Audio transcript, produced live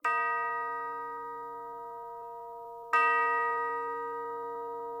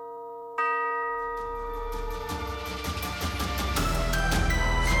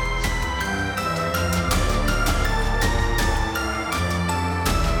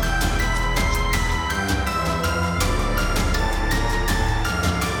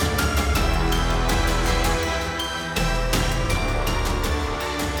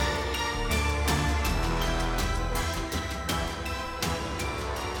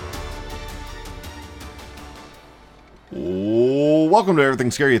Welcome to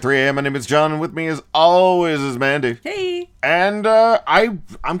Everything Scary at 3 a.m. My name is John, and with me as always is Mandy. Hey. And I'm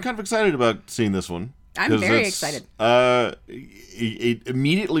kind of excited about seeing this one. I'm very excited. It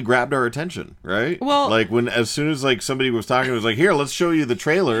immediately grabbed our attention, right? Well, like as soon as like somebody was talking, it was like, "Here, let's show you the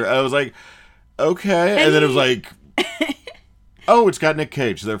trailer." I was like, "Okay," and then it was like, "Oh, it's got Nick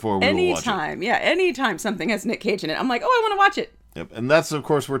Cage, therefore we will watch it." Anytime something has Nick Cage in it, I'm like, "Oh, I want to watch it." Yep, and that's of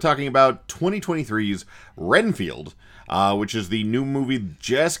course we're talking about 2023's Renfield, which is the new movie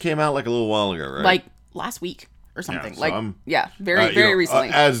just came out like a little while ago, right? Like last week or something. Yeah, so very recently.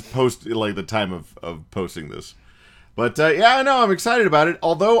 As like the time of posting this. But yeah, I know I'm excited about it.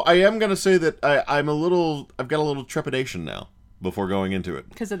 Although I am going to say that I've got a little trepidation now before going into it.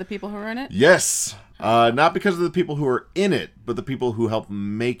 Because of the people who are in it? Yes. Not because of the people who are in it, but the people who help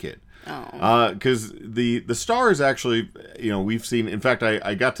make it. Oh. Because the stars actually, we've seen. In fact,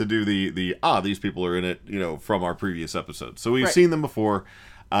 I got to do these people are in it, from our previous episodes. So we've seen them before,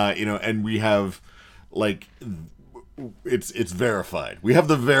 and we have like it's verified. We have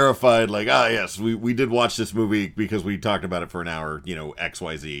the verified yes, we did watch this movie because we talked about it for an hour,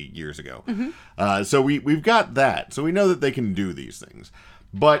 XYZ years ago. Mm-hmm. So we've got that. So we know that they can do these things.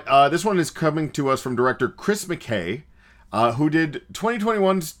 But this one is coming to us from director Chris McKay, who did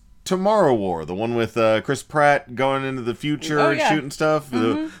 2021's Tomorrow War, the one with Chris Pratt going into the future and shooting stuff.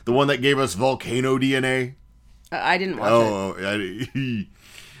 Mm-hmm. The one that gave us Volcano DNA. I didn't watch it.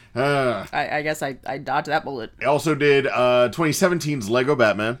 I guess I dodged that bullet. He also did 2017's Lego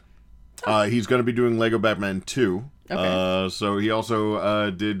Batman. He's going to be doing Lego Batman 2. Okay. So he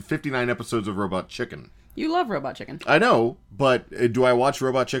also did 59 episodes of Robot Chicken. You love Robot Chicken. I know, but do I watch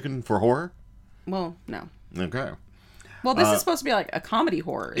Robot Chicken for horror? Well, no. Okay. Well, this is supposed to be like a comedy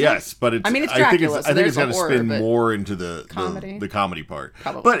horror. Yes, but it's. I mean, it's Dracula. I think it's going to horror, spin more into the comedy part.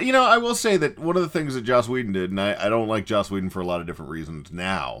 Probably. But I will say that one of the things that Joss Whedon did, and I don't like Joss Whedon for a lot of different reasons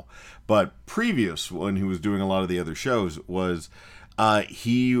now, but previous when he was doing a lot of the other shows was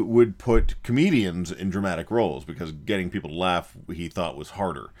he would put comedians in dramatic roles because getting people to laugh he thought was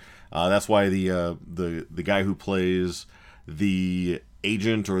harder. That's why the guy who plays the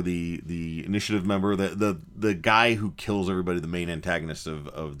agent or the initiative member, the guy who kills everybody, the main antagonist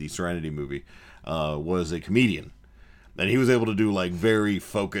of the Serenity movie, was a comedian, and he was able to do like very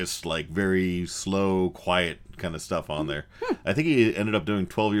focused, like very slow, quiet kind of stuff on there. I think he ended up doing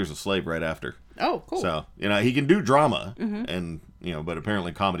 12 Years a Slave right after. Oh, cool. So he can do drama, and but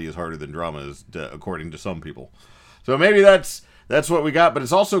apparently comedy is harder than drama is, according to some people. So maybe that's what we got, but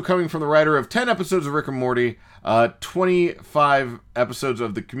it's also coming from the writer of 10 episodes of Rick and Morty, 25 episodes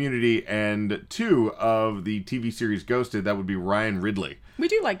of The Community, and 2 of the TV series Ghosted. That would be Ryan Ridley. We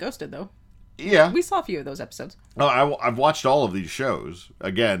do like Ghosted, though. Yeah. We saw a few of those episodes. Oh, I've watched all of these shows.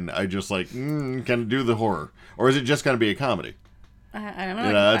 Again, I just can it do the horror? Or is it just going to be a comedy? I don't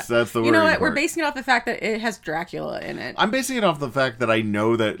know. That's the worrying You know what? part. We're basing it off the fact that it has Dracula in it. I'm basing it off the fact that I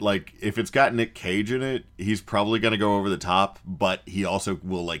know that, if it's got Nick Cage in it, he's probably going to go over the top, but he also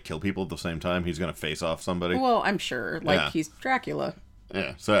will, kill people at the same time. He's going to face off somebody. Well, I'm sure. He's Dracula.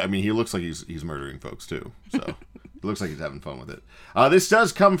 Yeah, so, I mean, he looks like he's murdering folks, too. So, it looks like he's having fun with it. This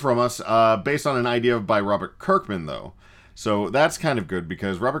does come from us, based on an idea by Robert Kirkman, though. So, that's kind of good,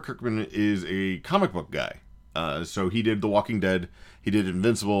 because Robert Kirkman is a comic book guy. So he did The Walking Dead, he did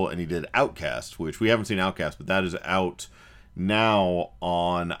Invincible, and he did Outcast, which we haven't seen Outcast, but that is out now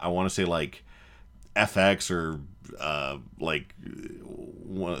on, I want to say FX or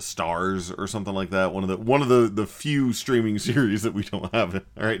one of Stars or something like that. One of the few streaming series that we don't have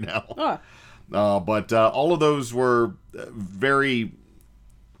right now. But all of those were very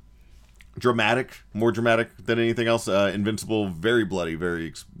dramatic, more dramatic than anything else. Invincible, very bloody,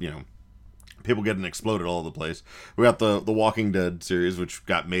 very people getting exploded all over the place. We got the Walking Dead series, which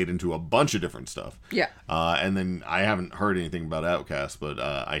got made into a bunch of different stuff. Yeah. And then I haven't heard anything about Outcast, but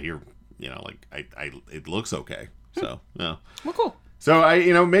I hear, it looks okay. So, yeah. Well, cool.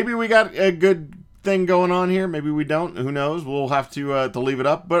 So, maybe we got a good thing going on here. Maybe we don't. Who knows? We'll have to leave it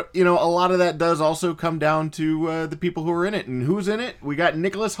up. But, a lot of that does also come down to the people who are in it. And who's in it? We got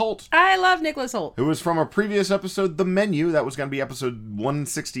Nicholas Hoult. I love Nicholas Hoult. Who was from a previous episode, The Menu. That was going to be episode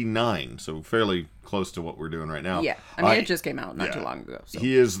 169. So fairly close to what we're doing right now. Yeah. I mean, it just came out not too long ago. So.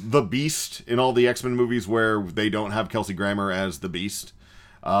 He is the Beast in all the X-Men movies where they don't have Kelsey Grammer as the Beast.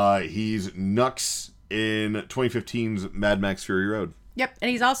 He's Nux in 2015's Mad Max Fury Road. Yep,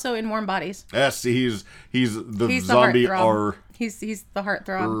 and he's also in Warm Bodies. Yes, he's the zombie R. He's the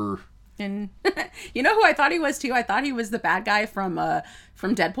heartthrob. And you know who I thought he was too? I thought he was the bad guy from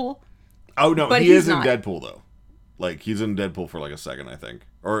Deadpool. Oh no, but he is not. in Deadpool though. Like, he's in Deadpool for like a second, I think.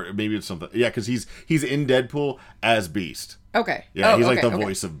 Or maybe it's something. Yeah, because he's in Deadpool as Beast. Okay. Yeah, he's like the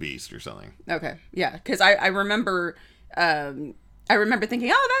voice of Beast or something. Okay. Yeah, because I remember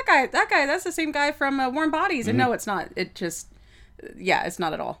thinking, oh, that guy, that's the same guy from Warm Bodies. And no, it's not. It just, it's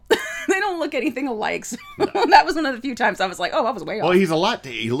not at all. They don't look anything alike. So that was one of the few times I was like, oh, I was way off. Well,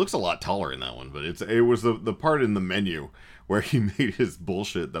 he looks a lot taller in that one, but it was the part in the menu where he made his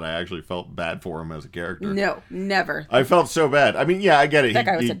bullshit that I actually felt bad for him as a character. No, never. I felt so bad. I mean, yeah, I get it. That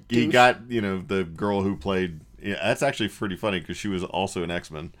guy was a douche. He got, the girl who played... Yeah, that's actually pretty funny because she was also an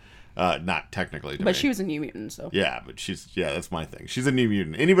X-Men. Not technically, but she was a New Mutant, so... Yeah, but that's my thing. She's a New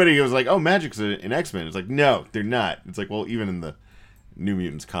Mutant. Anybody who was like, oh, Magic's an X-Men, it's like, no, they're not. It's like, well, even in the New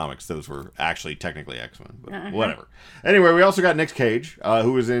Mutants comics, those were actually technically X-Men, but whatever. Anyway, we also got Nick Cage,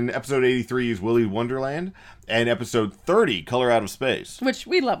 who was in episode 83's Willy's Wonderland, and episode 30, Color Out of Space. Which,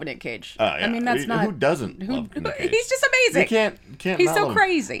 we love Nick Cage. Yeah. I mean, that's not... Who doesn't love Nick Cage? He's just amazing. You can't He's not so love him.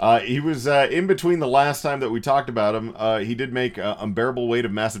 crazy. He was in between the last time that we talked about him. He did make Unbearable Weight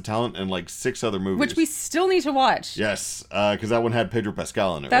of Massive Talent and like 6 other movies. Which we still need to watch. Yes, because that one had Pedro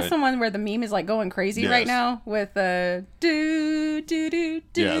Pascal in it, That's right? the one where the meme is like going crazy right now with do do do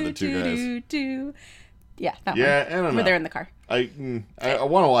do the two guys. do. Yeah, that one. Yeah, I don't know. Where they're in the car. I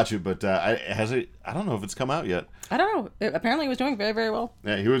want to watch it, but I don't know if it's come out yet. I don't know. Apparently, it was doing very, very well.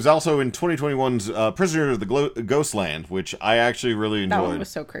 Yeah, he was also in 2021's Prisoner of the Ghostland, which I actually really enjoyed. That one was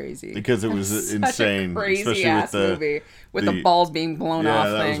so crazy because it was insane, such a crazy especially ass movie with the balls being blown off.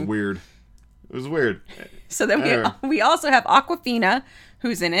 Yeah, that thing. was weird. It was weird. So then we also have Awkwafina,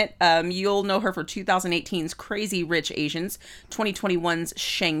 who's in it. You'll know her for 2018's Crazy Rich Asians, 2021's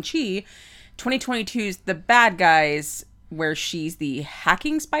Shang-Chi, 2022's The Bad Guys, where she's the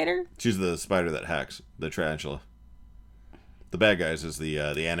hacking spider. She's the spider that hacks the tarantula. The Bad Guys is the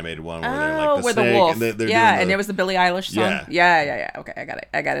animated one where they're like the snake. The wolf. And and it was the Billie Eilish song. Yeah. Okay,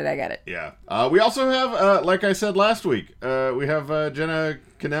 I got it. Yeah. We also have, like I said last week, we have Jenna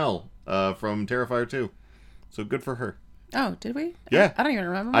Cannell from Terrifier 2. So good for her. Oh, did we? Yeah. I don't even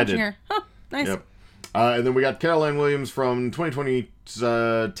remember. I did. Her. Huh, nice. Yep. And then we got Carol Ann Williams from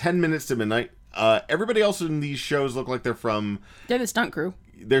 2020's 10 Minutes to Midnight. Everybody else in these shows look like they're from... They're the stunt crew.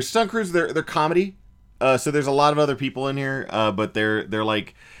 They're stunt crews. They're comedy. So there's a lot of other people in here, but they're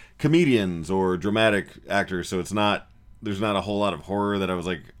like comedians or dramatic actors. So there's not a whole lot of horror that I was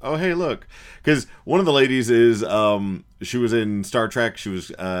like, oh, hey, look. Because one of the ladies is, she was in Star Trek. She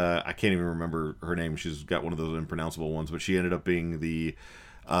was, I can't even remember her name. She's got one of those unpronounceable ones, but she ended up being the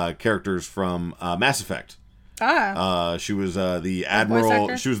characters from Mass Effect. She was the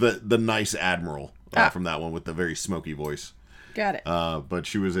admiral. She was the nice admiral from that one with the very smoky voice. Got it. But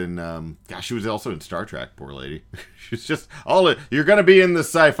she was in, she was also in Star Trek, poor lady. She's just, you're going to be in the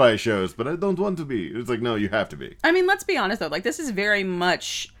sci-fi shows, but I don't want to be. It's like, no, you have to be. I mean, let's be honest, though. Like, this is very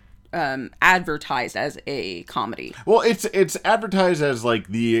much advertised as a comedy. Well, it's advertised as, like,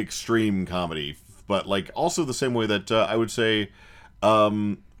 the extreme comedy, but, like, also the same way that I would say...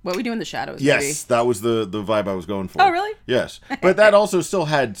 What We Do in the Shadows. Yes, maybe. that was the vibe I was going for. Oh, really? Yes. But that also still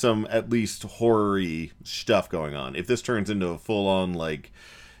had some, at least, horror-y stuff going on. If this turns into a full-on, like,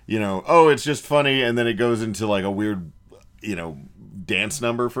 it's just funny, and then it goes into, like, a weird, dance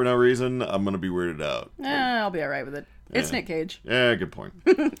number for no reason, I'm going to be weirded out. I'll be all right with it. It's Nick Cage. Yeah, good point.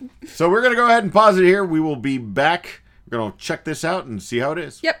 So we're going to go ahead and pause it here. We will be back. We're going to check this out and see how it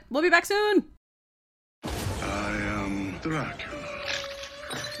is. Yep, we'll be back soon. I am Dracula.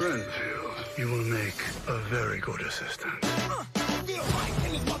 Renfield, you will make a very good assistant.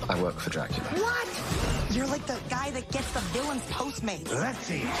 I work for Dracula. What? You're like the guy that gets the villain's Postmates. Let's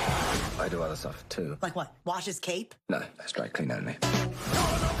see. I do other stuff too. Like what? Wash his cape? No, that's dry clean only.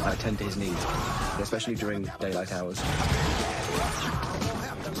 I attend to his needs, especially during daylight hours.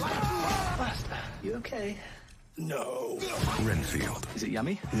 Buster, you okay? No. Renfield. Is it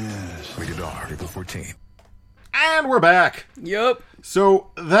yummy? Yes. Rated R, April 14. And we're back. Yep.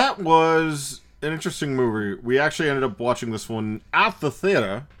 So that was an interesting movie. We actually ended up watching this one at the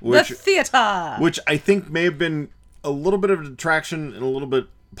theater. Which I think may have been a little bit of a detraction and a little bit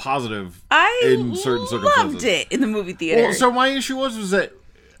positive in certain circumstances. Loved it in the movie theater. Well, so my issue was that,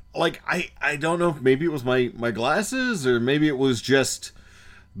 like, I don't know if maybe it was my glasses or maybe it was just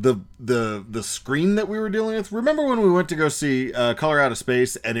the screen that we were dealing with. Remember when we went to go see Color Out of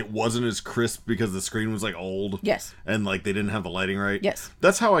Space and it wasn't as crisp because the screen was like old? Yes. And like they didn't have the lighting right? Yes.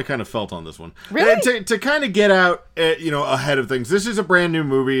 That's how I kind of felt on this one. Really? To kind of get out, ahead of things. This is a brand new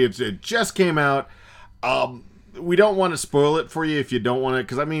movie. It just came out. We don't want to spoil it for you if you don't want it,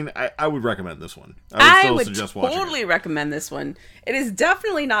 because I mean, I would recommend this one. I would totally recommend this one. It is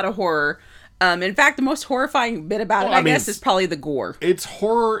definitely not a horror. In fact, the most horrifying bit about it, I guess, is probably the gore. It's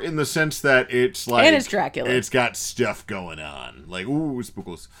horror in the sense that it's like... And it's Dracula. It's got stuff going on. Like, ooh,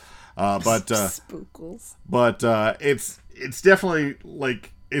 spookles. Spookles. But it's definitely,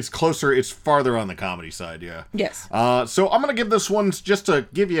 like, it's closer, it's farther on the comedy side, yeah. Yes. So I'm going to give this one, just to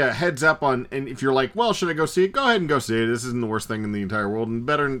give you a heads up on, and if you're like, well, should I go see it? Go ahead and go see it. This isn't the worst thing in the entire world, and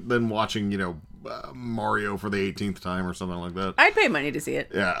better than watching, Mario for the 18th time or something like that. I'd pay money to see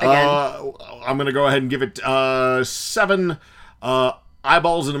it. Yeah. Again. I'm going to go ahead and give it 7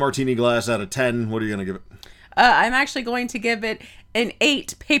 eyeballs in a martini glass out of 10. What are you going to give it? I'm actually going to give it an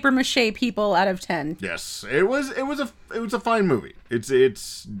 8 papier-mâché people out of 10. Yes, it was a fine movie.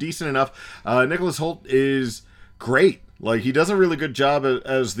 It's decent enough. Nicholas Hoult is great. Like, he does a really good job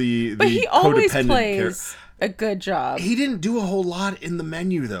as the But he always codependent plays a good job. He didn't do a whole lot in the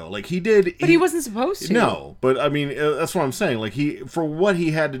menu though. Like, he did, but he wasn't supposed to. No, but I mean, that's what I'm saying. Like, for what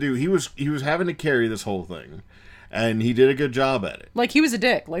he had to do, he was having to carry this whole thing, and he did a good job at it. Like, he was a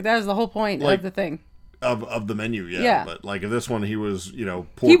dick. Like, that was the whole point of the thing. Of the menu, yeah. Yeah. But like, if this one, he was,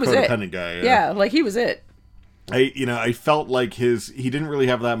 poor he was codependent it. guy. Yeah, like, he was it. I felt like he didn't really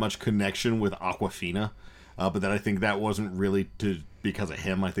have that much connection with Awkwafina, but then I think that wasn't really because of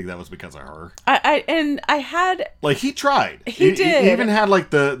him. I think that was because of her. I had, like, he tried. He did. He even had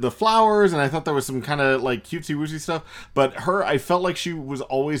like the flowers, and I thought there was some kind of like cutesy woosy stuff. But her, I felt like she was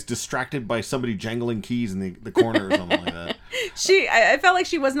always distracted by somebody jangling keys in the corner or something like that. I felt like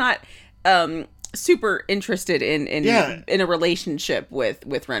she was not super interested in a relationship with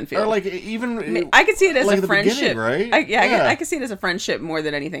Renfield. Or like, even I could see it as like a friendship, right? I could see it as a friendship more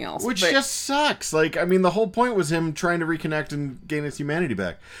than anything else, which just sucks. Like, I mean, the whole point was him trying to reconnect and gain his humanity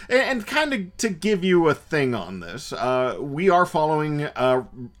back. And kind of to give you a thing on this, we are following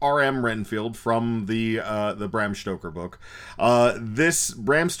R.M. Renfield from the Bram Stoker book. This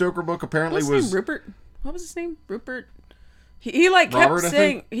Bram Stoker book apparently was Rupert. What was his name? Rupert. He like Robert,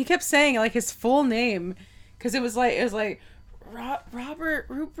 kept saying like his full name, because it was like Robert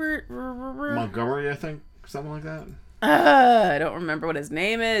Rupert Montgomery, I think, something like that. I don't remember what his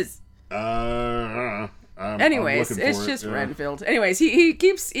name is. Anyways, it's just Renfield. Anyways, he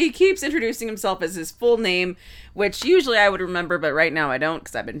keeps introducing himself as his full name, which usually I would remember, but right now I don't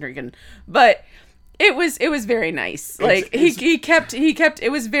because I've been drinking. But it was very nice. Like, he kept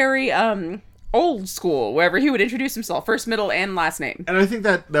it was very old school, wherever he would introduce himself, first, middle, and last name. And I think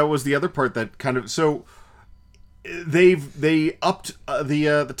that was the other part that kind of, so they upped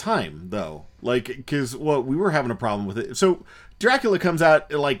the time though, like, because we were having a problem with it. So Dracula comes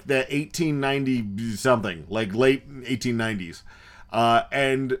out like the 1890 something, like late 1890s,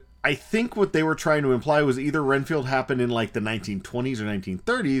 and I think what they were trying to imply was either Renfield happened in like the 1920s or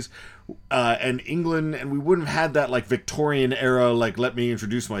 1930s, and England, and we wouldn't have had that like Victorian era, like, let me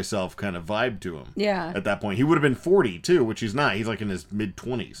introduce myself kind of vibe to him. Yeah. At that point, he would have been 40 too, which he's not. He's like in his mid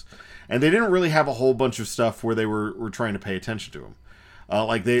 20s, and they didn't really have a whole bunch of stuff where they were trying to pay attention to him.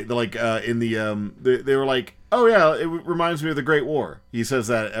 Like they were like, oh yeah, it reminds me of the Great War. He says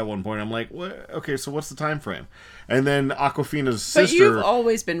that at one point. I'm like, what? Okay, so what's the time frame? And then Awkwafina's sister. But you've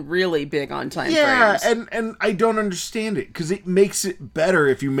always been really big on time frames. Yeah, and I don't understand it, because it makes it better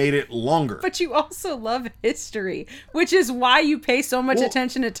if you made it longer. But you also love history, which is why you pay so much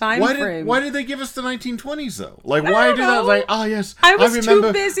attention to time frames. Why did they give us the 1920s though? Like, why do that? Like, oh yes, I was remember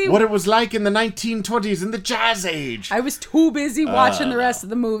too busy what it was like in the 1920s in the Jazz Age. I was too busy watching the rest of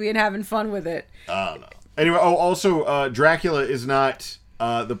the movie and having fun with it. I don't know. Anyway, also, Dracula is not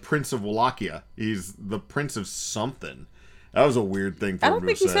the Prince of Wallachia. He's the Prince of something. That was a weird thing for him to say. I don't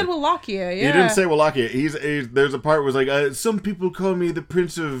think he said Wallachia, yeah. He didn't say Wallachia. There's a part where it's like, some people call me the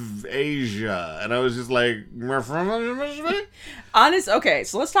Prince of Asia. And I was just like... Okay,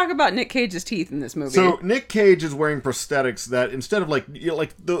 so let's talk about Nick Cage's teeth in this movie. So, Nick Cage is wearing prosthetics that, instead of like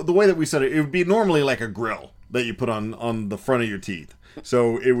the way that we said it, it would be normally like a grill that you put on the front of your teeth.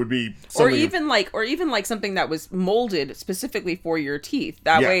 So it would be or even like something that was molded specifically for your teeth.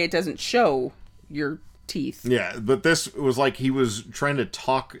 That way it doesn't show your teeth. Yeah, but this was like he was trying to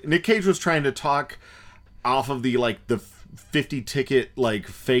talk. Nick Cage was trying to talk off of the 50 ticket like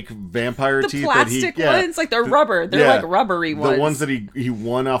fake vampire teeth. The plastic ones, like they're rubber. They're like rubbery ones. The ones that he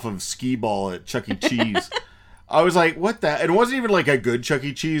won off of skee ball at Chuck E. Cheese. I was like, what the? It wasn't even like a good Chuck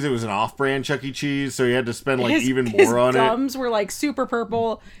E. Cheese. It was an off-brand Chuck E. Cheese, so he had to spend even more on it. His gums were like super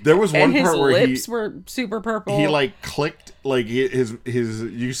purple. There was one part where his lips were super purple. He like clicked, like his.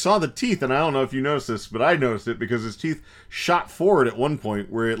 You saw the teeth, and I don't know if you noticed this, but I noticed it because his teeth shot forward at one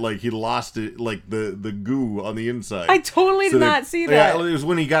point where he lost it, like the goo on the inside. I totally did not see that. Yeah, it was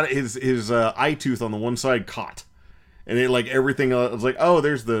when he got his eye tooth on the one side caught. And it like everything else, I was like, oh,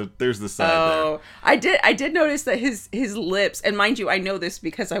 there's the side there. I did notice that his lips, and mind you, I know this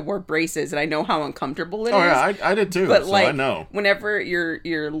because I wore braces and I know how uncomfortable it is. Oh yeah, I did too. But so like, I know. whenever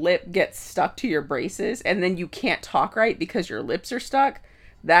your lip gets stuck to your braces and then you can't talk right because your lips are stuck,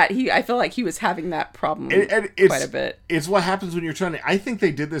 I feel like he was having that problem quite a bit. It's what happens when you're trying to. I think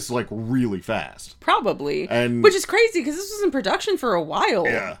they did this like really fast. Probably, and which is crazy because this was in production for a while.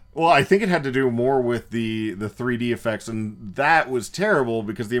 Yeah. Well, I think it had to do more with the 3D effects, and that was terrible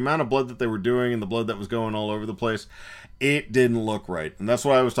because the amount of blood that they were doing and the blood that was going all over the place, it didn't look right. And that's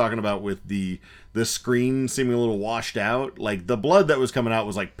what I was talking about with the screen seeming a little washed out. Like, the blood that was coming out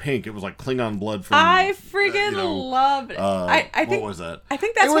was like pink. It was like Klingon blood from... I friggin' loved it. I think, what was that? I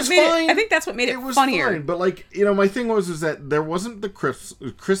think that's what made it... I think that's what made it was funnier. Fine, but like, my thing was that there wasn't the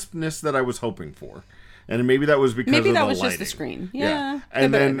crispness that I was hoping for. And maybe that was because of the lighting. Just the screen. Yeah.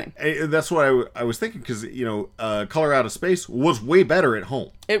 And then that's what I was thinking, because Color Out of Space was way better at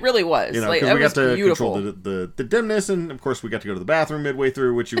home. It really was. Because we got to control the dimness, and of course we got to go to the bathroom midway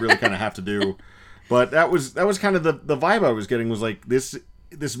through, which you really kind of have to do. But that was kind of the vibe I was getting, was like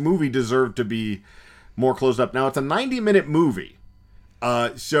this movie deserved to be more closed up. Now it's a 90-minute movie,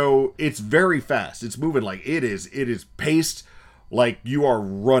 so it's very fast. It's moving like it is paced. Like you are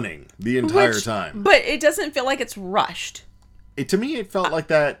running the entire time. But it doesn't feel like it's rushed. To me, it felt like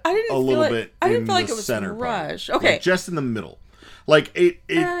that a little bit. I didn't feel like it was center rushed. Part. Okay. Like just in the middle. Like it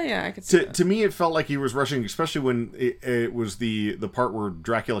I could see that. To me, it felt like he was rushing, especially when it was the part where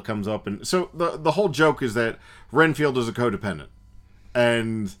Dracula comes up. And so the whole joke is that Renfield is a codependent.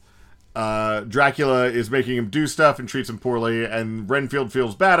 And... Dracula is making him do stuff and treats him poorly, and Renfield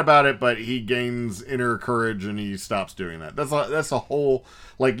feels bad about it, but he gains inner courage and he stops doing that. That's a whole,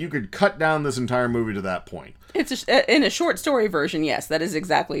 like, you could cut down this entire movie to that point. It's in a short story version. Yes, that is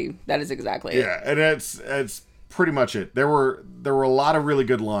exactly it. Yeah, and it's pretty much it. There were a lot of really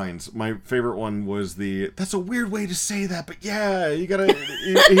good lines. My favorite one was that's a weird way to say that, but yeah, you gotta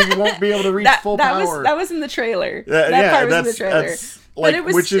he won't be able to reach full power. That was in the trailer. That part was in the trailer. Like,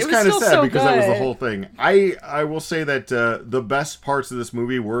 which is kind of sad so because good. that was the whole thing. I will say that the best parts of this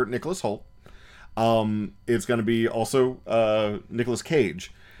movie were Nicholas Hoult. It's going to be also Nicolas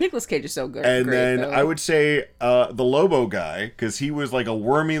Cage. Nicolas Cage is so good. And then I would say the Lobo guy, because he was like a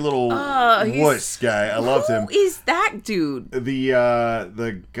wormy little wuss guy. I loved him. Who is that dude?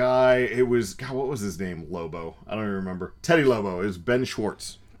 The guy, it was, God, what was his name? Lobo. I don't even remember. Teddy Lobo. It was Ben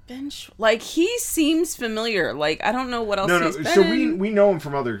Schwartz. Like, he seems familiar. Like, I don't know what else he's been so in. we know him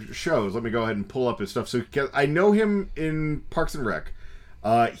from other shows. Let me go ahead and pull up his stuff. So I know him in Parks and Rec.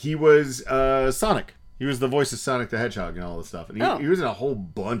 He was Sonic. He was the voice of Sonic the Hedgehog and all this stuff. And he was in a whole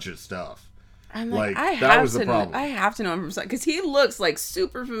bunch of stuff. I'm like, that was the problem. I have to know him from Sonic, because he looks like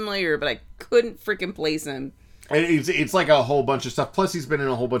super familiar, but I couldn't freaking place him. And it's like a whole bunch of stuff. Plus, he's been in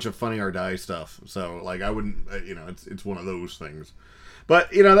a whole bunch of Funny or Die stuff. So, like, I wouldn't, it's one of those things.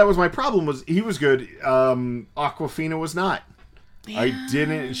 But, that was my problem, was he was good. Awkwafina was not.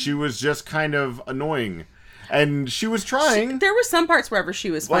 Yeah. She was just kind of annoying. And she was trying. There were some parts wherever she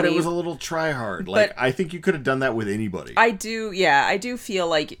was funny. But it was a little try-hard. Like, I think you could have done that with anybody. I do feel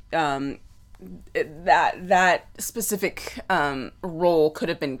like that specific role could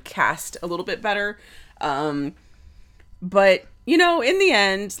have been cast a little bit better. But... in the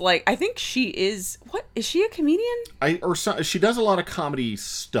end, like, I think she is... What? Is she a comedian? She does a lot of comedy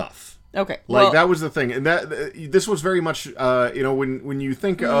stuff. Okay. Like, that was the thing. And this was very much, when you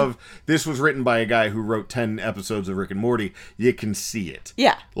think of... This was written by a guy who wrote 10 episodes of Rick and Morty, you can see it.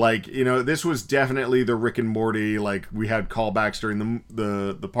 Yeah. Like, this was definitely the Rick and Morty, like, we had callbacks during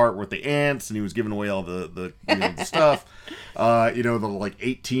the part with the ants, and he was giving away all the stuff. The, like,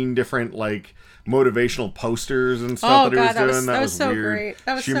 18 different, like... motivational posters and stuff that he was doing. That was so weird. Great.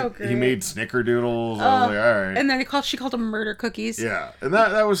 That was so great. He made snickerdoodles. I was like, all right. And then she called them murder cookies. Yeah, and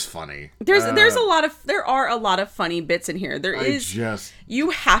that was funny. There are a lot of funny bits in here. You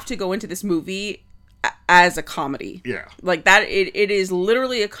have to go into this movie as a comedy. Yeah. Like that, it is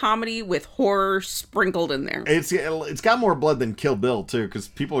literally a comedy with horror sprinkled in there. It's got more blood than Kill Bill too, because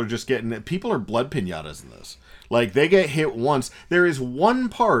people are blood pinatas in this. Like, they get hit once. There is one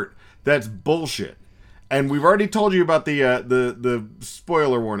part that's bullshit, and we've already told you about the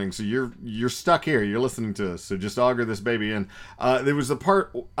spoiler warning. So you're stuck here. You're listening to us. So just auger this baby in. There was the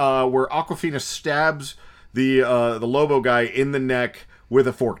part where Awkwafina stabs the Lobo guy in the neck with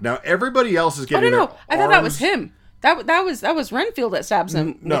a fork. Now everybody else is getting. I thought that was him. That was Renfield that stabs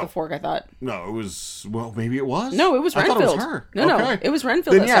him with a fork, I thought. No, it was... Well, maybe it was. No, it was Renfield. I thought it was her. No, it was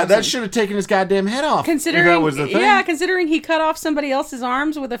Renfield then, that should have taken his goddamn head off. Considering, if that was the thing. Yeah, considering he cut off somebody else's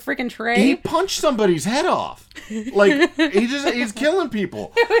arms with a freaking tray. He punched somebody's head off. Like, he's killing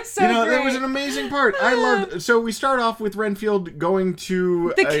people. It was so great. That was an amazing part. I loved... So we start off with Renfield going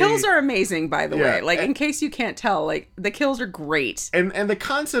to... The kills are amazing, by the way. Like, in case you can't tell, like, the kills are great. And the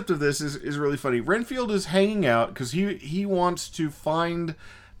concept of this is really funny. Renfield is hanging out because he wants to find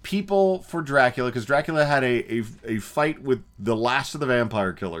people for Dracula, because Dracula had a fight with the last of the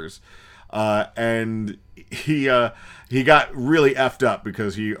vampire killers, and he got really effed up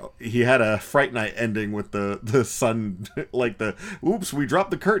because he had a Fright Night ending with the sun, like the oops, we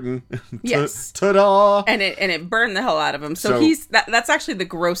dropped the curtain. Yes. Ta-da! And it burned the hell out of him. So that's actually the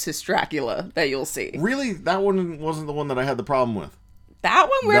grossest Dracula that you'll see. Really, that one wasn't the one that I had the problem with. That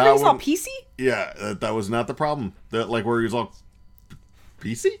one where everything's all PC? Yeah, that was not the problem. That, like, where he was all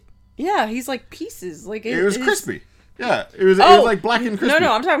PC? Yeah, he's like pieces. Like it was crispy. Yeah, it was like black and crispy.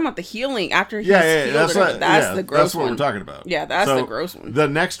 No, I'm talking about the healing after he's healed. That's the gross that's what one. we're talking about. Yeah, that's the gross one. The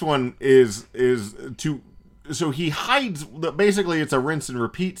next one is to... So he hides... Basically, it's a rinse and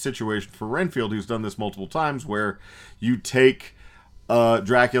repeat situation for Renfield, who's done this multiple times, where you take...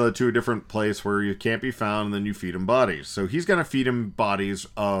 Dracula to a different place where you can't be found, and then you feed him bodies. So he's going to feed him bodies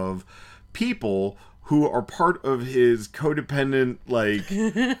of people who are part of his codependent, like...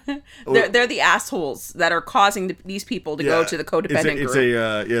 they're the assholes that are causing these people to go to the codependent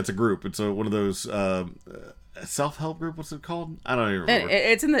group. It's a group. It's one of those... self-help group. What's it called? I don't even remember.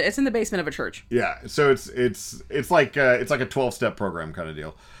 It's in the basement of a church. Yeah. So it's like a 12-step program kind of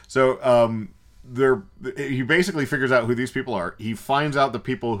deal. So he basically figures out who these people are. He finds out the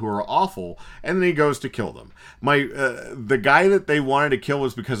people who are awful, and then he goes to kill them. The guy that they wanted to kill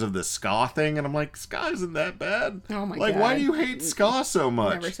was because of the ska thing, and I'm like, ska isn't that bad. Oh my god! Like, why do you hate ska so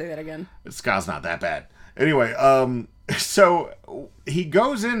much? Never say that again. Ska's not that bad. Anyway, so he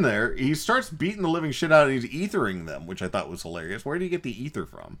goes in there. He starts beating the living shit out, and he's ethering them, which I thought was hilarious. Where did he get the ether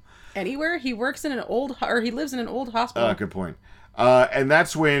from? Anywhere. He works in he lives in an old hospital. Good point. And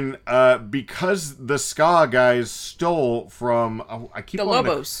that's when, because the ska guys stole from, I keep the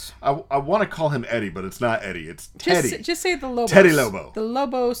Lobos. I want to call him Eddie, but it's not Eddie. It's Teddy. Just say the Lobos. Teddy Lobo. The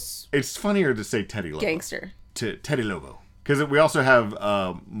Lobos. It's funnier to say Teddy Lobo. Gangster. Teddy Lobo. Because we also have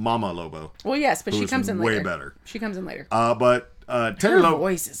Mama Lobo. Well, yes, but she comes in later. Way better. She comes in later. But Teddy Her Lobo.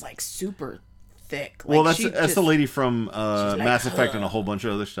 voice is like super thick. Like, well, that's the lady from Mass Effect and a whole bunch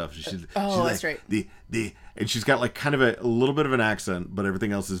of other stuff. She's that's right. And she's got like kind of a little bit of an accent, but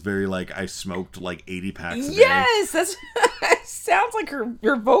everything else is very like, I smoked like 80 packs a day. Yes, that's sounds like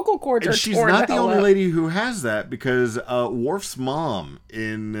her vocal cords are she's torn not the only up. lady who has that, because Worf's mom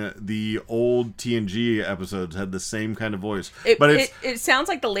in the old TNG episodes had the same kind of voice. It sounds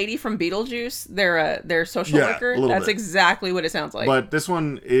like the lady from Beetlejuice, their social worker. That's exactly what it sounds like. But this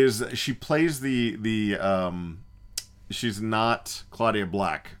one is, she plays the she's not Claudia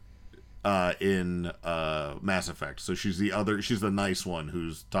Black in Mass Effect. So she's the nice one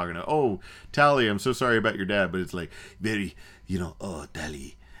who's talking to, oh, Tali, I'm so sorry about your dad, but it's like very, oh,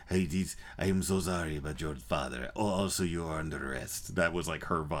 Tali, I am so sorry about your father. Oh, also you are under arrest. That was like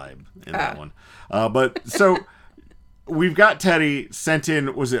her vibe in that one. But so we've got Teddy sent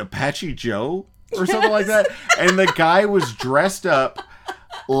in, was it Apache Joe or something like that? And the guy was dressed up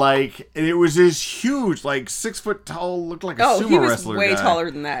like, and it was this huge, like 6 foot tall, looked like a sumo wrestler. He was way guy. taller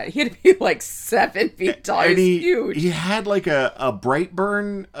than that. He had to be like 7 feet tall. He's huge. He had like a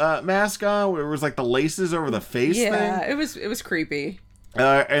Brightburn mask on, where it was like the laces over the face thing. Yeah, it was creepy.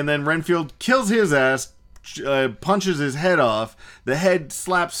 And then Renfield kills his ass, punches his head off. The head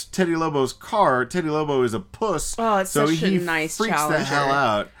slaps Teddy Lobo's car. Teddy Lobo is a puss. Oh, it's so such a nice freaks challenger. the hell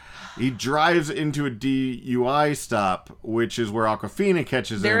out. He drives into a DUI stop, which is where Awkwafina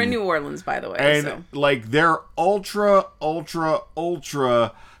catches him. They're in New Orleans, by the way. And, like, they're ultra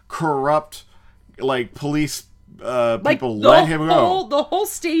corrupt, like, police people let him go. The whole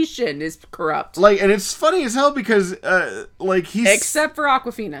station is corrupt. Like, and it's funny as hell because, like, he's... Except for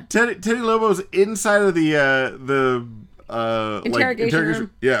Awkwafina. Teddy Lobo's inside of the interrogation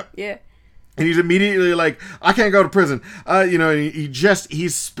room. Yeah. Yeah. And he's immediately like, I can't go to prison.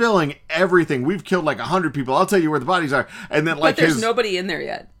 He's spilling everything. We've killed like 100 people. I'll tell you where the bodies are. And then like, but there's nobody in there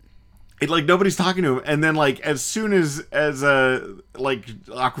yet. Nobody's talking to him. And then like, as soon as like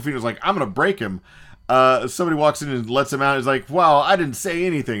Awkwafina's like, I'm going to break him. Somebody walks in and lets him out. He's like, wow, I didn't say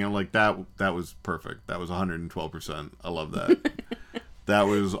anything. I'm like, that was perfect. That was 112%. I love that. That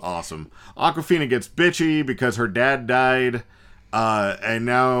was awesome. Awkwafina gets bitchy because her dad died. And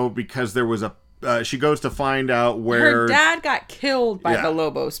now because there was she goes to find out where Her dad got killed by Yeah. the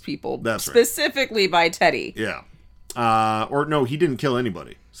Lobos people. That's right. Specifically by Teddy. Yeah. Or no, he didn't kill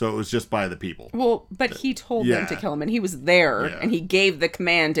anybody. So it was just by the people. Well, but he told them to Yeah. kill him, and he was there, Yeah. and he gave the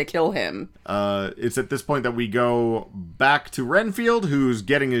command to kill him. It's at this point that we go back to Renfield, who's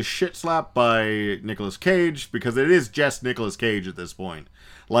getting his shit slapped by Nicolas Cage, because it is just Nicolas Cage at this point.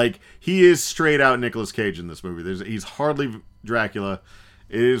 Like, he is straight out Nicolas Cage in this movie. He's hardly Dracula.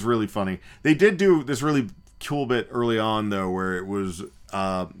 It is really funny. They did do this really cool bit early on, though, where it was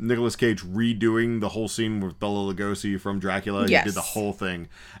Nicolas Cage redoing the whole scene with Bela Lugosi from Dracula. Yes. He did the whole thing,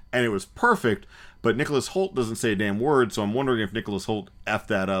 and it was perfect. But Nicholas Hoult doesn't say a damn word, so I'm wondering if Nicholas Hoult effed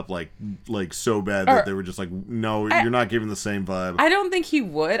that up like so bad that they were just like, no, you're not giving the same vibe. I don't think he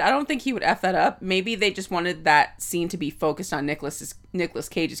would. I don't think he would F that up. Maybe they just wanted that scene to be focused on Nicolas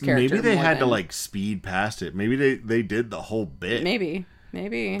Cage's character. Maybe they more had to than- like speed past it. Maybe they did the whole bit. Maybe.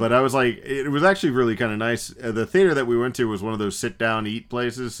 But I was like, it was actually really kind of nice. The theater that we went to was one of those sit down eat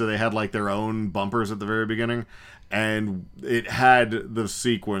places, so they had like their own bumpers at the very beginning, and it had the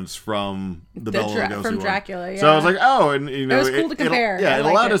sequence from the Bela Lugosi from one. Dracula. Yeah. So I was like, oh, and you know, It was cool to compare. Yeah, I it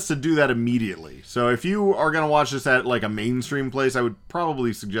liked allowed it. us to do that immediately. So if you are gonna watch this at like a mainstream place, I would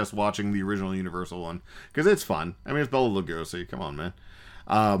probably suggest watching the original Universal one because it's fun. I mean, it's Bela Lugosi. Come on,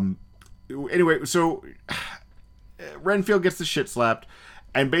 man. Anyway, so Renfield gets the shit slapped,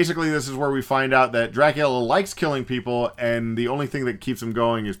 and basically this is where we find out that Dracula likes killing people, and the only thing that keeps him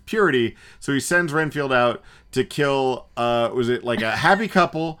going is purity. So he sends Renfield out to kill, was it like a happy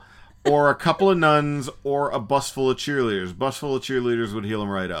couple, or a couple of nuns, or a bus full of cheerleaders? Bus full of cheerleaders would heal him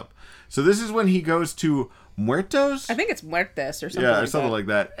right up. So this is when he goes to Muertos? I think it's Muertes or something. Yeah, like something that. like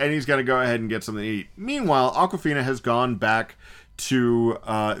that. And he's got to go ahead and get something to eat. Meanwhile, Awkwafina has gone back to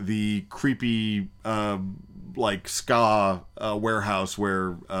the creepy, like, ska warehouse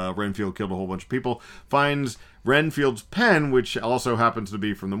where Renfield killed a whole bunch of people. Finds Renfield's pen, which also happens to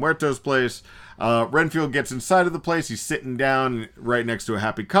be from the Muertos place. Renfield gets inside of the place. He's sitting down right next to a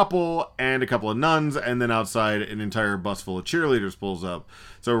happy couple and a couple of nuns. And then outside, an entire bus full of cheerleaders pulls up.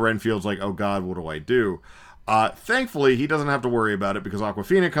 So Renfield's like, oh, God, what do I do? Thankfully, he doesn't have to worry about it because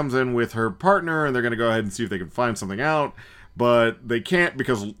Awkwafina comes in with her partner and they're going to go ahead and see if they can find something out. But they can't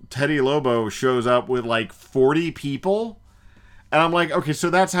because Teddy Lobo shows up with like 40 people. And I'm like, okay, so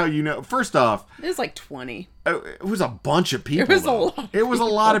that's how you know. First off, It was like 20. it was a bunch of people. It was a though. lot of It was a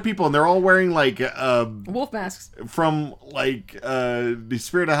lot of people, and they're all wearing like Wolf masks. from like the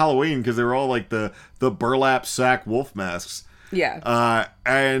Spirit of Halloween because they were all like the burlap sack wolf masks. Yeah.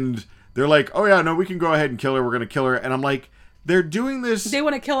 And they're like, oh yeah, no, we can go ahead and kill her. We're gonna kill her. And I'm like, they're doing this They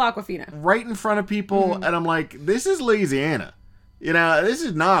want to kill Awkwafina. right in front of people, and I'm like, this is Louisiana. You know, this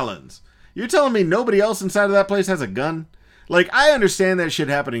is Nolans. You're telling me nobody else inside of that place has a gun? Like, I understand that shit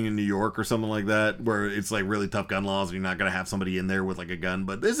happening in New York or something like that, where it's like really tough gun laws and you're not gonna have somebody in there with like a gun.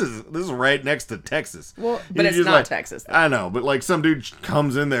 But this is right next to Texas. Well, but You're it's just not like, Texas, though. I know, but like some dude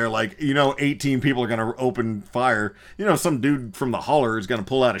comes in there, like, you know, 18 people are gonna open fire. You know, some dude from the holler is gonna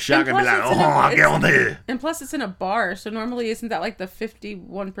pull out a shotgun and be plus like, it's in oh, a- I'll get on there. And plus, it's in a bar, so normally isn't that like the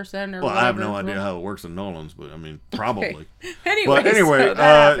 51% or Well, I have no whatever? idea how it works in Nolan's, but I mean, probably. Anyway, But anyway, so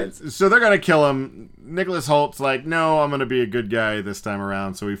that happens. so they're gonna kill him. Nicholas Holt's like, no, I'm gonna be a good guy this time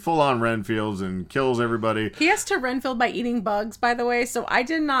around. So he full on Renfields and kills everybody. He has to Renfield by eating bugs, by the way, so I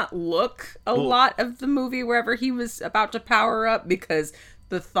did not look a lot of the movie wherever he was about to power up because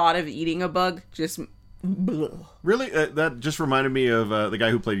the thought of eating a bug just... Bleh. Really, that just reminded me of the guy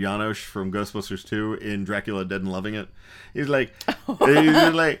who played Janosch from Ghostbusters 2 in Dracula Dead and Loving It. He's like,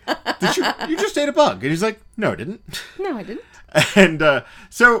 did you just ate a bug? And he's like, no, I didn't. No, I didn't. And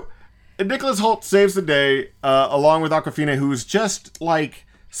so Nicholas Hoult saves the day along with Awkwafina, who's just like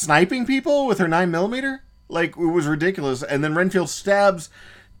sniping people with her 9mm. Like, it was ridiculous. And then Renfield stabs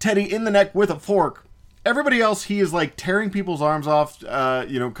Teddy in the neck with a fork. Everybody else, he is like tearing people's arms off,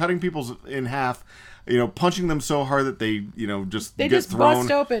 cutting people's in half, punching them so hard that they, just They get just thrown.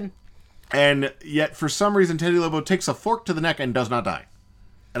 bust open. And yet, for some reason, Teddy Lobo takes a fork to the neck and does not die.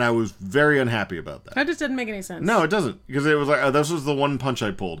 And I was very unhappy about that. That just didn't make any sense. No, it doesn't. Because it was like, this was the one punch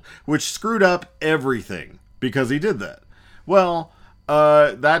I pulled, which screwed up everything because he did that. Well,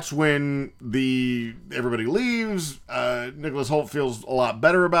 that's when everybody leaves. Nicholas Hoult feels a lot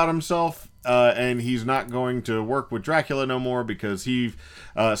better about himself. And he's not going to work with Dracula no more because he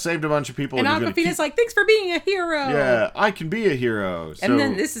saved a bunch of people. And he's gonna Awkwafina's like, thanks for being a hero. Yeah, I can be a hero. And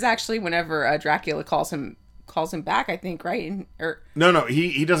then this is actually whenever Dracula calls calls him back, I think, right? No,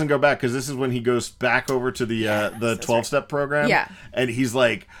 he doesn't go back, because this is when he goes back over to the 12-step program. Yeah. And he's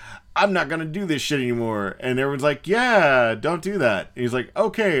like, I'm not going to do this shit anymore. And everyone's like, yeah, don't do that. And he's like,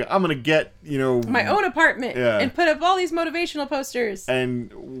 okay, I'm going to get, my own apartment and put up all these motivational posters.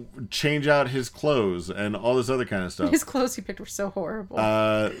 And change out his clothes and all this other kind of stuff. His clothes he picked were so horrible.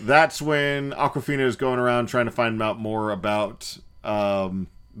 That's when Awkwafina is going around trying to find out more about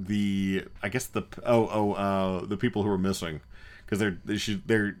the people who are missing. Because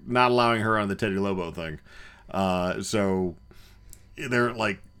they're not allowing her on the Teddy Lobo thing. So they're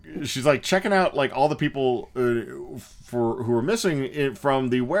like, she's like checking out like all the people who are missing from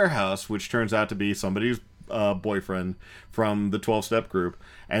the warehouse, which turns out to be somebody's boyfriend from the 12-step group,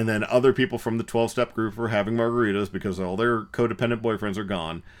 and then other people from the 12-step group are having margaritas because all their codependent boyfriends are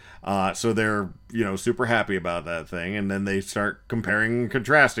gone. So they're super happy about that thing, and then they start comparing and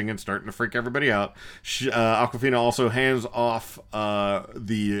contrasting and starting to freak everybody out. Awkwafina also hands off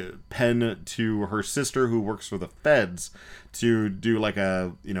the pen to her sister, who works for the feds, to do like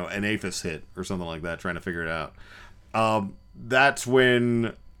an APHIS hit or something like that, trying to figure it out. That's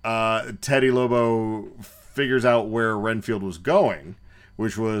when Teddy Lobo figures out where Renfield was going,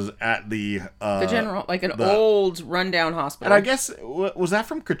 which was at the general, like old rundown hospital. And I guess, was that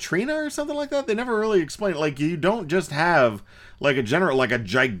from Katrina or something like that? They never really explained. Like, you don't just have like a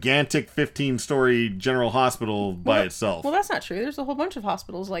gigantic 15-story general hospital by itself. Well, that's not true. There's a whole bunch of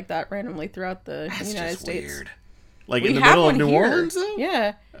hospitals like that randomly throughout the United States. Weird. Like in the middle of New Orleans, though?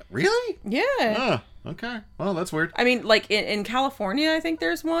 Yeah. Really? Yeah. Oh, okay. Well, that's weird. I mean, like in California, I think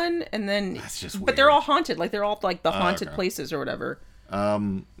there's one, and then that's just weird. But they're all haunted. Like they're all like the haunted places or whatever.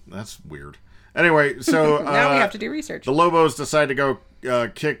 That's weird. Anyway, so now we have to do research. The Lobos decide to go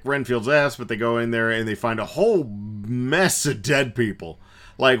kick Renfield's ass, but they go in there and they find a whole mess of dead people,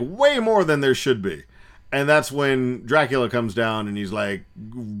 like way more than there should be. And that's when Dracula comes down, and he's like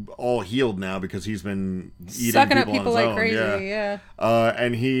all healed now because he's been eating sucking people up people on his like own. crazy. Yeah.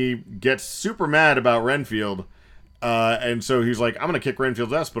 And he gets super mad about Renfield. And so he's like, I'm going to kick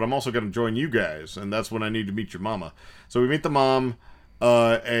Renfield's ass, but I'm also going to join you guys. And that's when I need to meet your mama. So we meet the mom,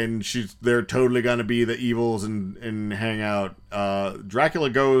 and they're totally going to be the evils and hang out. Dracula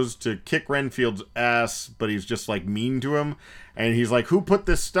goes to kick Renfield's ass, but he's just like mean to him. And he's like, who put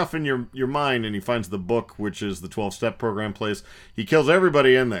this stuff in your mind? And he finds the book, which is the 12-step program place. He kills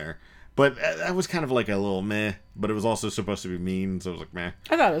everybody in there. But that was kind of like a little meh, but it was also supposed to be mean, so it was like meh.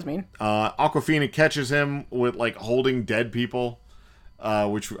 I thought it was mean. Awkwafina catches him with like holding dead people,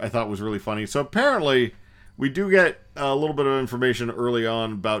 which I thought was really funny. So apparently, we do get a little bit of information early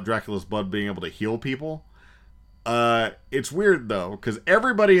on about Dracula's blood being able to heal people. It's weird though, because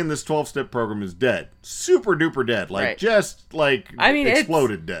everybody in this 12-step program is dead. Super duper dead. Like, just like,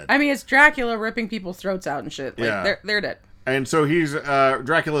 exploded dead. I mean, it's Dracula ripping people's throats out and shit. Like, yeah. They're dead. And so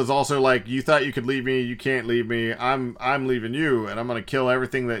Dracula's also like, you thought you could leave me, you can't leave me. I'm leaving you, and I'm gonna kill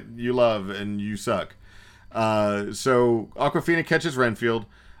everything that you love, and you suck. So Awkwafina catches Renfield,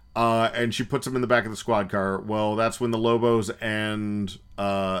 and she puts him in the back of the squad car. Well, that's when the Lobos and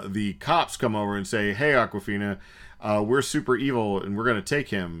the cops come over and say, hey, Awkwafina, we're super evil, and we're gonna take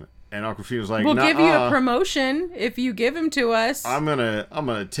him. And Awkwafina's like, we'll give you a promotion if you give him to us. I'm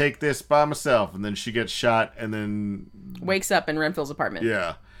gonna take this by myself. And then she gets shot, and then wakes up in Renfield's apartment.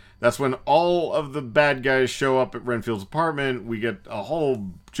 Yeah. That's when all of the bad guys show up at Renfield's apartment. We get a whole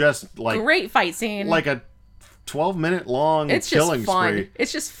just like great fight scene. Like a 12-minute long killing spree.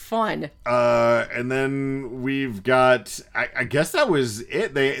 It's just fun. And then we've got I guess that was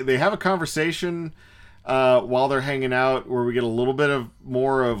it. They have a conversation while they're hanging out, where we get a little bit of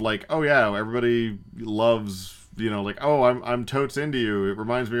more of like, oh yeah, everybody loves, like, oh, I'm totes into you. It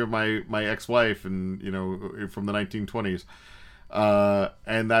reminds me of my ex-wife, and from the 1920s.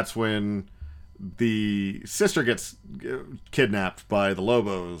 And that's when the sister gets kidnapped by the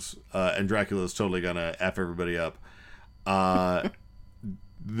Lobos, and Dracula's totally gonna F everybody up.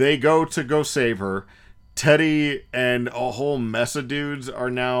 They go save her. Teddy and a whole mess of dudes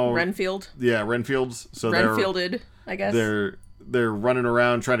are now Renfield. Yeah, Renfields. So Renfielded, I guess. They're running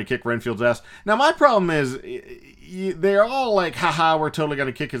around trying to kick Renfield's ass. Now my problem is they're all like, haha, we're totally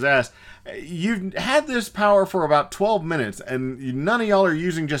gonna kick his ass. You've had this power for about 12 minutes, and none of y'all are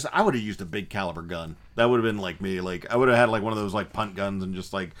using I would have used a big caliber gun. That would have been like me. Like, I would have had like one of those like punt guns and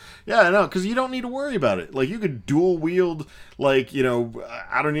just like, yeah, no, because you don't need to worry about it. Like, you could dual wield, like,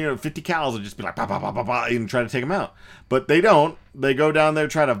 I don't know, 50 cals and just be like, bah, bah, bah, bah, bah, and try to take him out. But they don't. They go down there,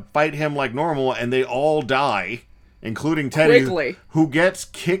 try to fight him like normal, and they all die, including Teddy, quickly, who gets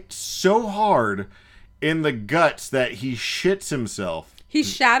kicked so hard in the guts that he shits himself. He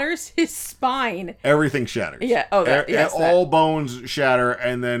shatters his spine. Everything shatters. Yeah. Oh, yes. All bones shatter,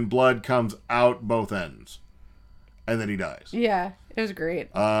 and then blood comes out both ends. And then he dies. Yeah, it was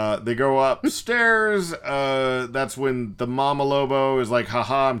great. They go upstairs. That's when the Mama Lobo is like,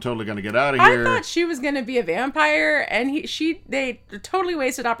 haha, I'm totally going to get out of here. I thought she was going to be a vampire, and they totally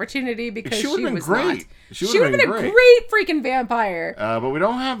wasted opportunity because she would have been great. Not. She would have been a great freaking vampire. But we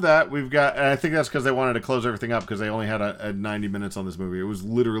don't have that. We've got, and I think that's because they wanted to close everything up because they only had a 90 minutes on this movie. It was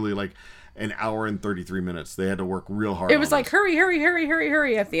literally like an hour and 33 minutes. They had to work real hard. It was like, hurry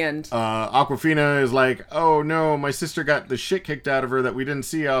at the end. Awkwafina is like, oh no, my sister got the shit kicked out of her that we didn't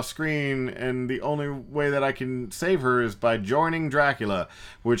see off screen, and the only way that I can save her is by joining Dracula,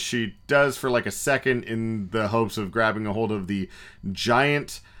 which she does for like a second in the hopes of grabbing a hold of the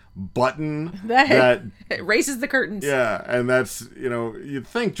giant button that it raises the curtains. Yeah, and that's, you'd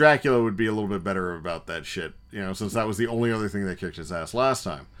think Dracula would be a little bit better about that shit, since that was the only other thing that kicked his ass last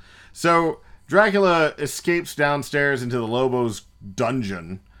time. So Dracula escapes downstairs into the Lobo's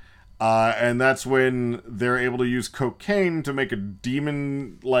dungeon, and that's when they're able to use cocaine to make a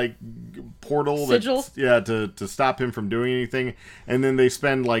demon-like portal sigil. To stop him from doing anything. And then they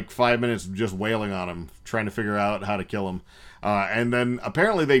spend like 5 minutes just wailing on him, trying to figure out how to kill him. And then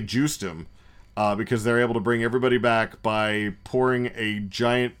apparently they juiced him because they're able to bring everybody back by pouring a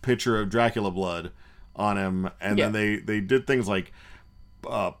giant pitcher of Dracula blood on him, and then they did things like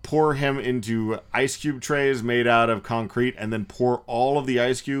pour him into ice cube trays made out of concrete, and then pour all of the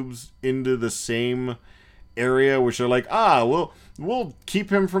ice cubes into the same area, which are like, we'll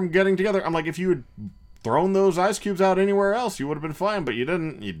keep him from getting together. I'm like, if you had thrown those ice cubes out anywhere else, you would have been fine, but you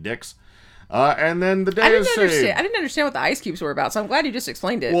didn't, you dicks. And then the day is saved. I didn't understand what the ice cubes were about, so I'm glad you just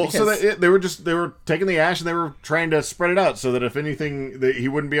explained it. Well, because so they were taking the ash and they were trying to spread it out so that if anything, he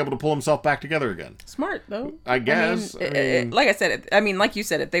wouldn't be able to pull himself back together again. Smart, though. I guess. Like I said, like you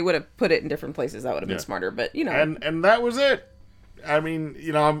said, if they would have put it in different places, that would have been smarter. But and that was it. I mean,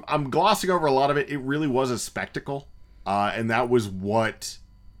 I'm glossing over a lot of it. It really was a spectacle, and that was what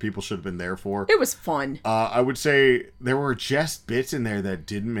people should have been there for. It was fun. I would say there were just bits in there that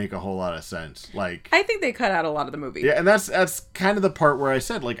didn't make a whole lot of sense. Like, I think they cut out a lot of the movie. Yeah, and that's kind of the part where I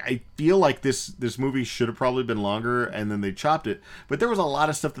said, like, I feel like this movie should have probably been longer, and then they chopped it. But there was a lot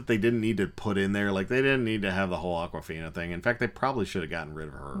of stuff that they didn't need to put in there. Like, they didn't need to have the whole Awkwafina thing. In fact, they probably should have gotten rid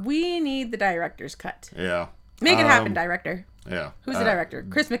of her. We need the director's cut. Yeah. Make it happen, director. Yeah. Who's the director?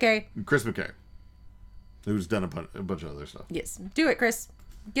 Chris McKay. Chris McKay. Who's done a bunch of other stuff. Yes. Do it, Chris.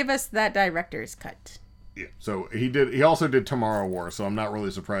 Give us that director's cut. Yeah. So he also did Tomorrow War, so I'm not really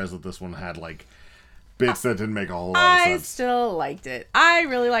surprised that this one had like bits that didn't make a whole lot of sense. I still liked it. I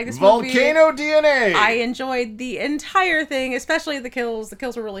really like this movie. Volcano DNA. I enjoyed the entire thing, especially the kills. The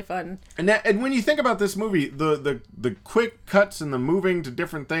kills were really fun. And when you think about this movie, the quick cuts and the moving to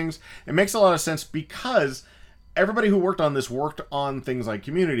different things, it makes a lot of sense because everybody who worked on this worked on things like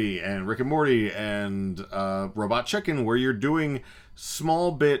Community and Rick and Morty and Robot Chicken, where you're doing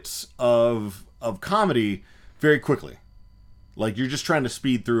small bits of comedy very quickly. Like, you're just trying to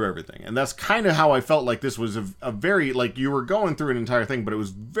speed through everything. And that's kind of how I felt like this was a very, like, you were going through an entire thing, but it was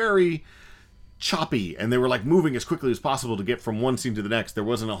very choppy. And they were, like, moving as quickly as possible to get from one scene to the next. There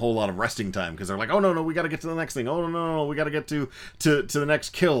wasn't a whole lot of resting time because they're like, oh, no, we got to get to the next thing. Oh, no, we got to get to the next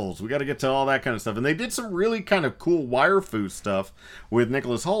kills. We got to get to all that kind of stuff. And they did some really kind of cool wire food stuff with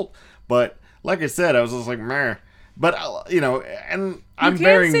Nicholas Hoult. But, like I said, I was just like, meh. But, and I'm You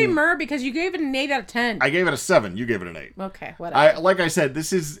can't say meh because you gave it an 8 out of 10. I gave it a 7. You gave it an 8. Okay, whatever. Like I said,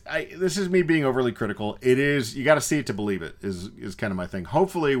 this is me being overly critical. It is, you got to see it to believe it, is kind of my thing.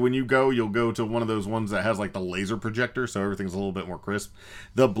 Hopefully, when you go, you'll go to one of those ones that has, like, the laser projector, so everything's a little bit more crisp.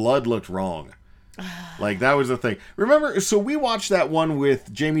 The blood looked wrong. Like, that was the thing. Remember, so we watched that one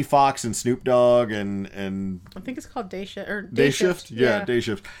with Jamie Foxx and Snoop Dogg and I think it's called Day Shift. Or Day Shift? Yeah, Day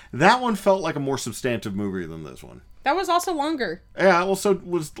Shift. That one felt like a more substantive movie than this one. That was also longer. Yeah, also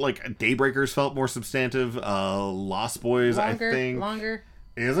was like Daybreakers felt more substantive. Lost Boys, longer, I think. Longer.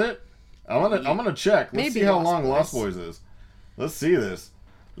 Is it? I'm gonna check. Let's see how long Lost Boys is. Let's see this.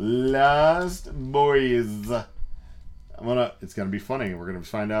 Lost Boys. It's gonna be funny. We're gonna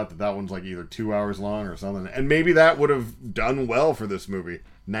find out that one's like either 2 hours long or something. And maybe that would have done well for this movie.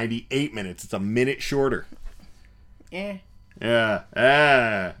 98 minutes. It's a minute shorter. Yeah.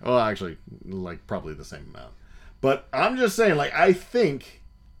 Well, actually, like probably the same amount. But I'm just saying, like, I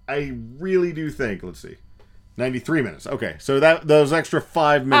really do think, let's see, 93 minutes. Okay, so those extra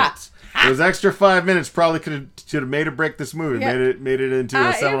 5 minutes. Those extra 5 minutes probably could have made or break this movie. Yeah. Made it into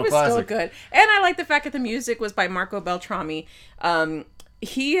a seminal classic. It was still good. And I like the fact that the music was by Marco Beltrami.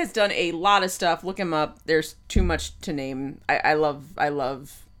 he has done a lot of stuff. Look him up. There's too much to name. I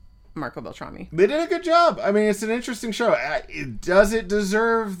love Marco Beltrami. They did a good job. I mean, it's an interesting show. Does it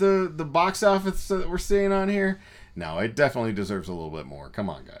deserve the box office that we're seeing on here? No, it definitely deserves a little bit more. Come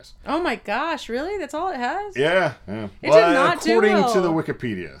on, guys. Oh my gosh, really? That's all it has? Yeah. It did not do according well. to the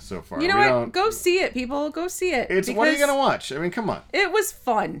Wikipedia so far. You know what? Go see it, people. Go see it. What are you gonna watch? I mean, come on. It was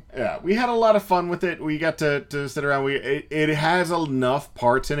fun. Yeah, we had a lot of fun with it. We got to sit around. It has enough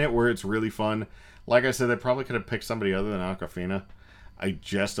parts in it where it's really fun. Like I said, they probably could have picked somebody other than Awkwafina. I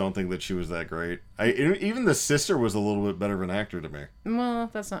just don't think that she was that great. Even the sister was a little bit better of an actor to me. Well,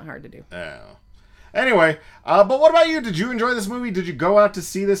 that's not hard to do. Yeah. Anyway, but what about you? Did you enjoy this movie? Did you go out to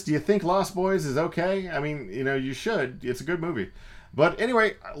see this? Do you think Lost Boys is okay? I mean, you should. It's a good movie. But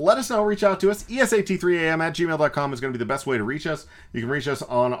anyway, let us know. Reach out to us. ESAT3am@gmail.com is going to be the best way to reach us. You can reach us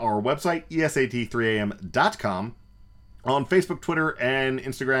on our website, ESAT3am.com, on Facebook, Twitter, and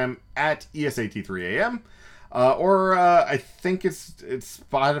Instagram at ESAT3am. Or I think it's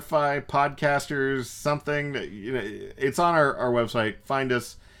Spotify, Podcasters, something. It's on our website. Find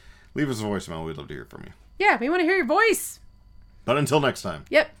us. Leave us a voicemail. We'd love to hear from you. Yeah, we want to hear your voice. But until next time.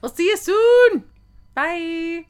 Yep. We'll see you soon. Bye.